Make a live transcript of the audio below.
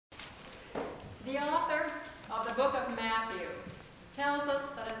the book of Matthew tells us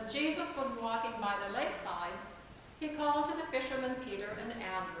that as Jesus was walking by the lakeside, he called to the fishermen Peter and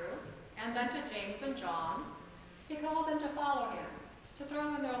Andrew, and then to James and John. He called them to follow him, to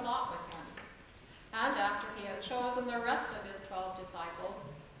throw in their lot with him. And after he had chosen the rest of his 12 disciples,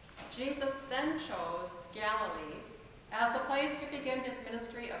 Jesus then chose Galilee as the place to begin his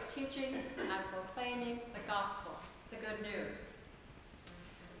ministry of teaching and proclaiming the gospel, the good news.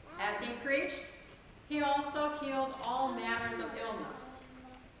 As he preached, he also healed all manners of illness.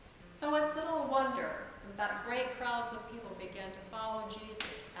 So it's little wonder that great crowds of people began to follow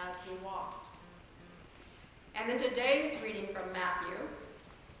Jesus as he walked. And in today's reading from Matthew,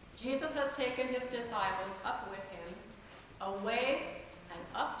 Jesus has taken his disciples up with him, away and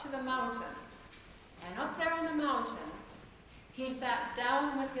up to the mountain. And up there on the mountain, he sat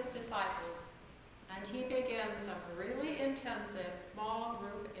down with his disciples, and he began some really intensive small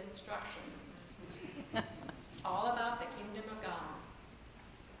group instruction, all about the kingdom of God.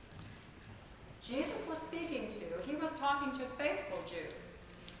 Jesus was speaking to, he was talking to faithful Jews,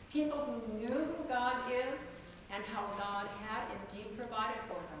 people who knew who God is and how God had indeed provided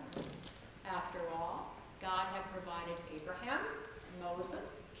for them. After all, God had provided Abraham, Moses,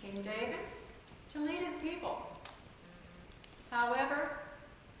 King David, to lead his people. However,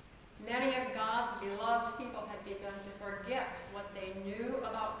 many of God's beloved people had begun to forget what they knew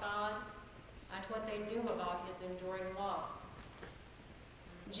about God and what they knew about his enduring love.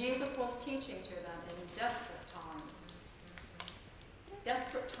 Jesus was teaching to them in desperate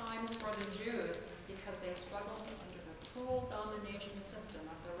times for the Jews because they struggled under the cruel domination system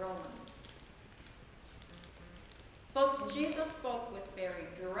of the Romans. So Jesus spoke with very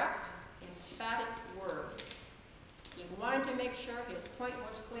direct, emphatic words. He wanted to make sure his point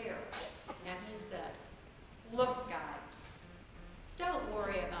was clear, and he said, "Look, guys, don't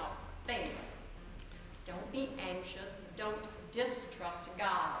worry about things. Don't be anxious. Don't distrust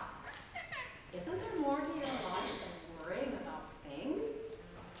God. Isn't there more to your life than worrying about things?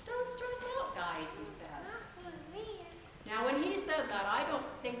 Don't stress out, guys," he said. Now, when he said that, I don't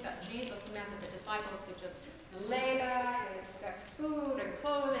think that Jesus meant that the disciples could just lay back and expect food and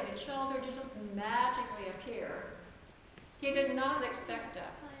clothing and shelter to just magically appear. He did not expect a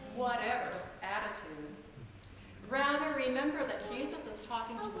whatever attitude. Rather, remember that Jesus is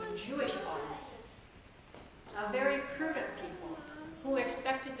talking to a Jewish audience, a very prudent people who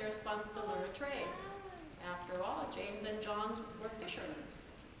expected their sons to learn a trade. After all, James and John were fishermen.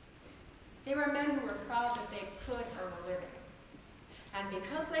 They were men who were proud that they could earn a living. And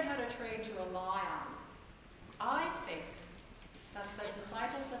because they had a trade to rely on, I think that the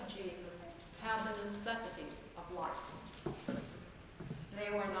disciples of Jesus had the necessities of life.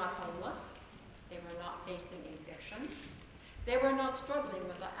 They were not homeless. They were not facing eviction. They were not struggling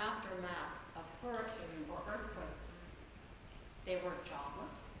with the aftermath of hurricane or earthquakes. They weren't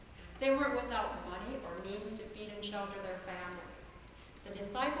jobless. They weren't without money or means to feed and shelter their family. The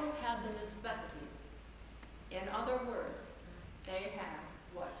disciples had the necessities. In other words, they had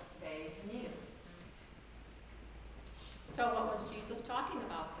what they needed. So what was Jesus talking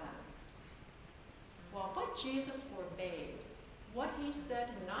about then? Well, what Jesus forbade, what he said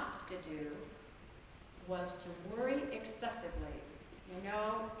not to do, was to worry excessively. You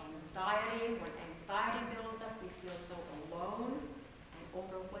know, anxiety, when anxiety builds up, we feel so alone and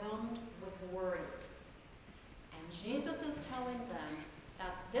overwhelmed with worry. And Jesus is telling them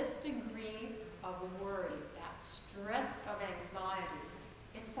that this degree of worry, that stress of anxiety,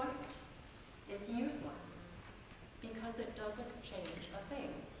 it's pointless. It's useless because it doesn't change a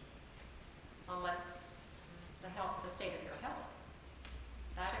thing unless the state of your health.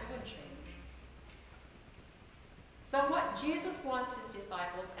 That it would change. So what Jesus wants his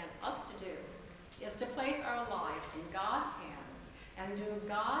disciples and us to do is to place our lives in God's hands and do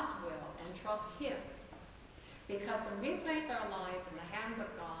God's will and trust him. Because when we place our lives in the hands of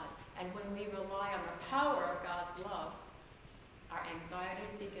God and when we rely on the power of God's love, our anxiety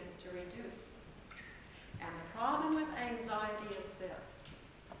begins to reduce. And the problem with anxiety is this.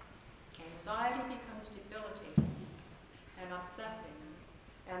 Anxiety becomes debilitating and obsessing,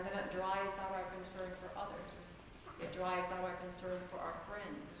 and then it drives out our concern for others. It drives out our concern for our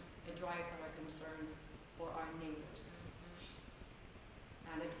friends. It drives out our concern for our neighbors.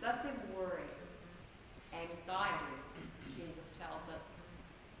 And excessive worry, anxiety, Jesus tells us,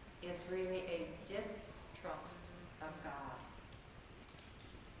 is really a distrust of God.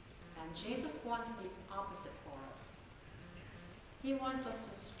 And Jesus wants the opposite for us. He wants us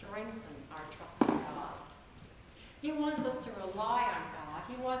to strengthen our trust in God. He wants us to rely on God.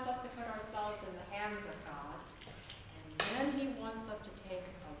 He wants us to put ourselves in the hands of God. And then he wants us to take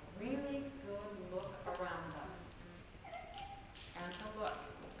a really good look around us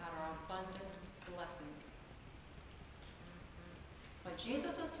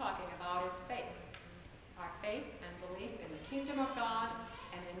talking about is faith. Our faith and belief in the kingdom of God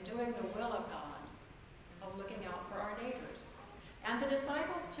and in doing the will of God, of looking out for our neighbors. And the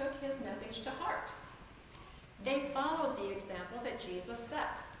disciples took his message to heart. They followed the example that Jesus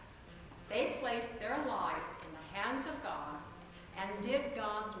set. They placed their lives in the hands of God and did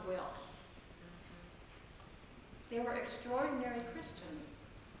God's will. They were extraordinary Christians,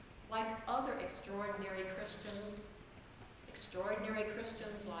 like other extraordinary Christians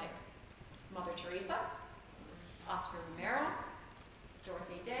like Mother Teresa, Oscar Romero,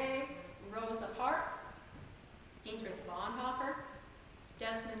 Dorothy Day, Rosa Parks, Dietrich Bonhoeffer,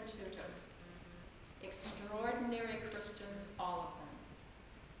 Desmond Tutu. Extraordinary Christians, all of them.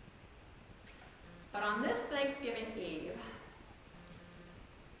 But on this Thanksgiving Eve,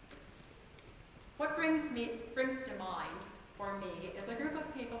 what brings to mind for me is a group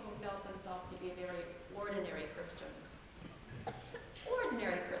of people who felt themselves to be very ordinary Christians.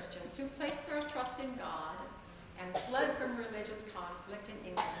 Ordinary Christians who placed their trust in God and fled from religious conflict in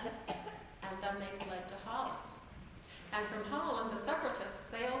England, and then they fled to Holland. And from Holland, the separatists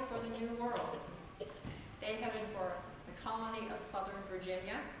sailed for the New World. They headed for the colony of southern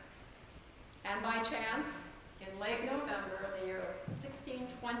Virginia, and by chance, in late November of the year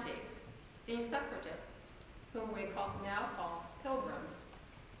 1620, these separatists, whom we now call pilgrims,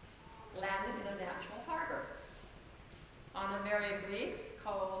 landed in a natural harbor on a very bleak,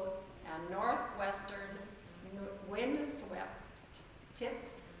 cold, and northwestern wind-swept tip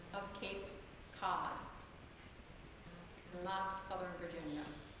of Cape Cod, not southern Virginia.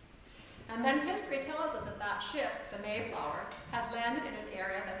 And then history tells us that that ship, the Mayflower, had landed in an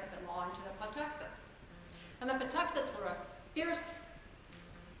area that had belonged to the Patuxets. And the Patuxets were a fierce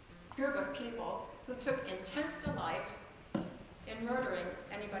group of people who took intense delight in murdering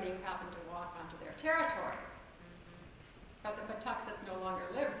anybody who happened to walk onto their territory. But the Patuxets no longer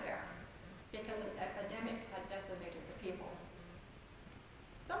lived there because an epidemic had decimated the people.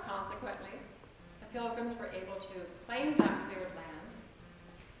 So consequently, the Pilgrims were able to claim that cleared land,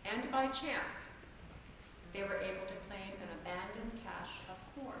 and by chance, they were able to claim an abandoned cache of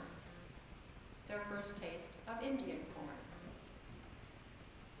corn, their first taste of Indian corn.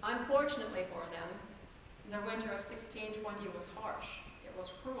 Unfortunately for them, the winter of 1620 was harsh, it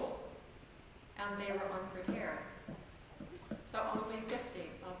was cruel, and they were unprepared. So only 50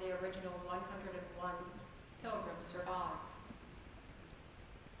 of the original 101 pilgrims survived.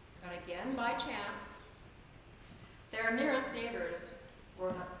 But again, by chance, their nearest neighbors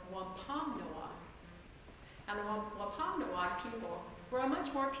were the Wampanoag. And the Wampanoag people were a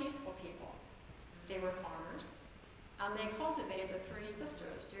much more peaceful people. They were farmers, and they cultivated the three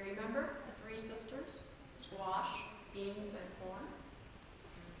sisters. Do you remember the three sisters? Squash, beans, and corn.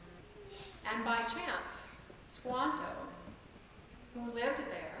 And by chance, Squanto, who lived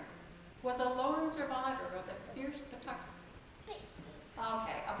there, was a lone survivor of the fierce Patuxets.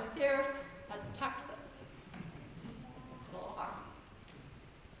 Of the fierce Patuxets. A little hard.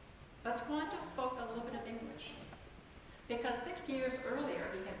 But Squanto spoke a little bit of English, because 6 years earlier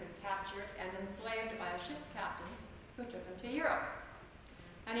he had been captured and enslaved by a ship's captain who took him to Europe.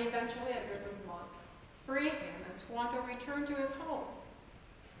 And eventually a group of monks freed him, and Squanto returned to his home,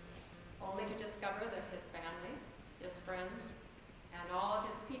 only to discover that his family, his friends, and all of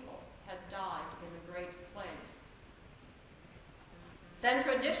his people had died in the Great Plague. Then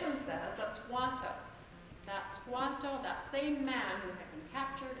tradition says that Squanto, that same man who had been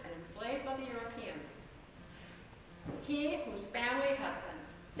captured and enslaved by the Europeans, he whose family had been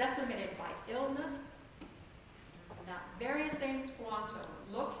decimated by illness, that very same Squanto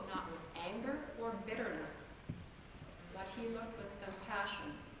looked not with anger or bitterness, but he looked with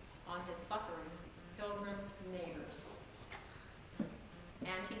compassion on his suffering pilgrim neighbors.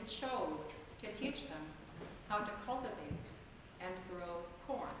 And he chose to teach them how to cultivate and grow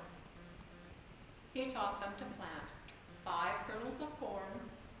corn. He taught them to plant 5 kernels of corn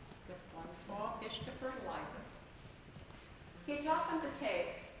with 1 small fish to fertilize it. He taught them to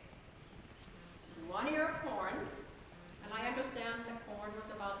take 1 ear of corn, and I understand the corn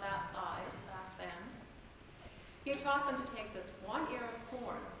was about that size back then. He taught them to take this 1 ear of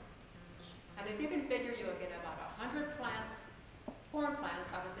corn, and if you can figure you'll get about 100 plants, corn plants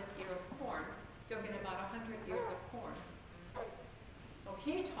out of this ear of corn, you'll get about 100 ears of corn. So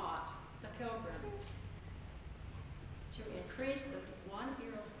he taught the pilgrims to increase this 1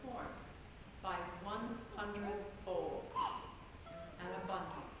 ear of corn by 100-fold, an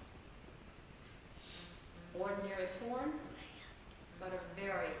abundance. Ordinary corn, but a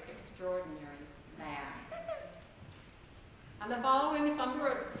very extraordinary land. And the following summer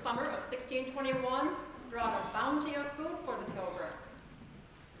of 1621 brought a bounty of food for the pilgrims.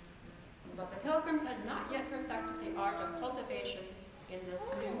 But the Pilgrims had not yet perfected the art of cultivation in this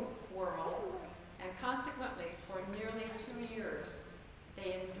new world, and consequently, for nearly 2 years,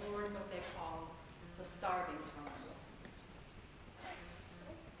 they endured what they called the starving times.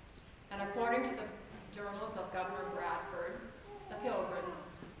 And according to the journals of Governor Bradford, the Pilgrims,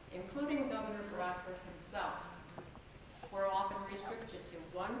 including Governor Bradford himself, were often restricted to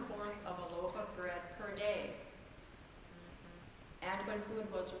 1/4 of a loaf of bread per day. And when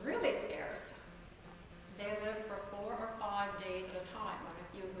food was really scarce, they lived for 4 or 5 days at a time on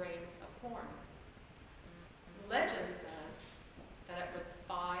a few grains of corn. Legend says that it was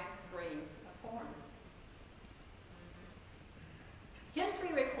 5 grains of corn.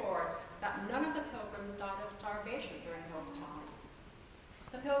 History records that none of the Pilgrims died of starvation during those times.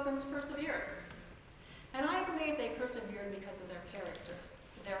 The Pilgrims persevered. And I believe they persevered because of their character,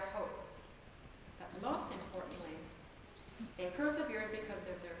 their hope. But most importantly, they persevered because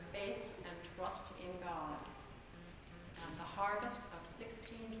of their faith and trust in God. And the harvest of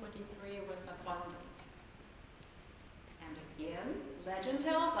 1623 was abundant. And again, legend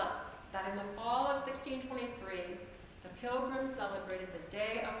tells us that in the fall of 1623, the Pilgrims celebrated the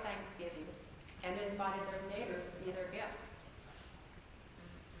Day of Thanksgiving and invited their neighbors to be their guests.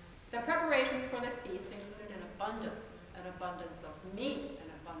 The preparations for the feast included an abundance of meat,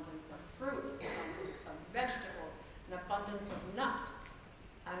 an abundance of fruit, an abundance of vegetables, an abundance of nuts,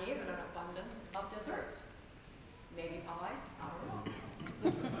 and even an abundance of desserts. Maybe pies, I don't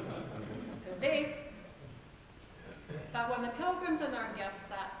know. Could be. But when the Pilgrims and their guests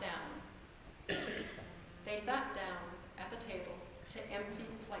sat down, they sat down at the table to empty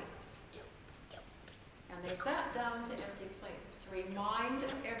plates. And they sat down to empty plates to remind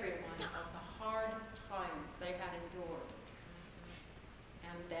everyone of the hard times they had endured.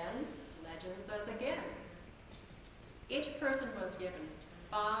 And then, legend says again, each person was given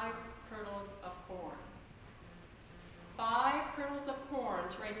 5 kernels of corn. 5 kernels of corn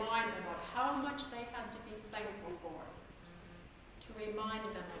to remind them of how much they had to be thankful for, to remind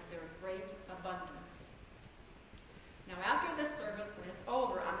them of their great abundance. Now after this service, when it's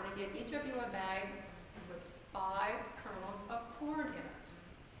over, I'm going to give each of you a bag with 5 kernels of corn in it.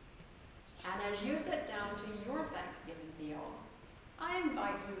 And as you sit down to your Thanksgiving meal, I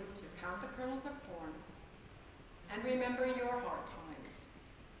invite you to count the kernels of corn and remember your hard times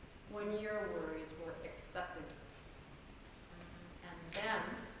when your worries were excessive. And then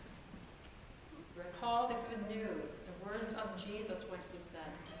recall the good news, the words of Jesus when he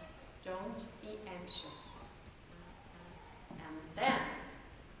said, "Don't be anxious." And then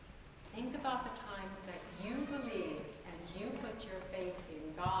think about the times that you believed and you put your faith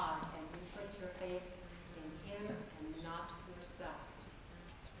in God and you put your faith in him and not yourself.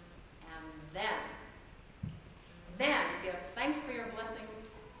 And then give thanks for your blessings,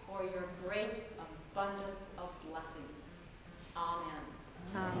 for your great abundance of blessings. Amen.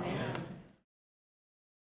 Amen.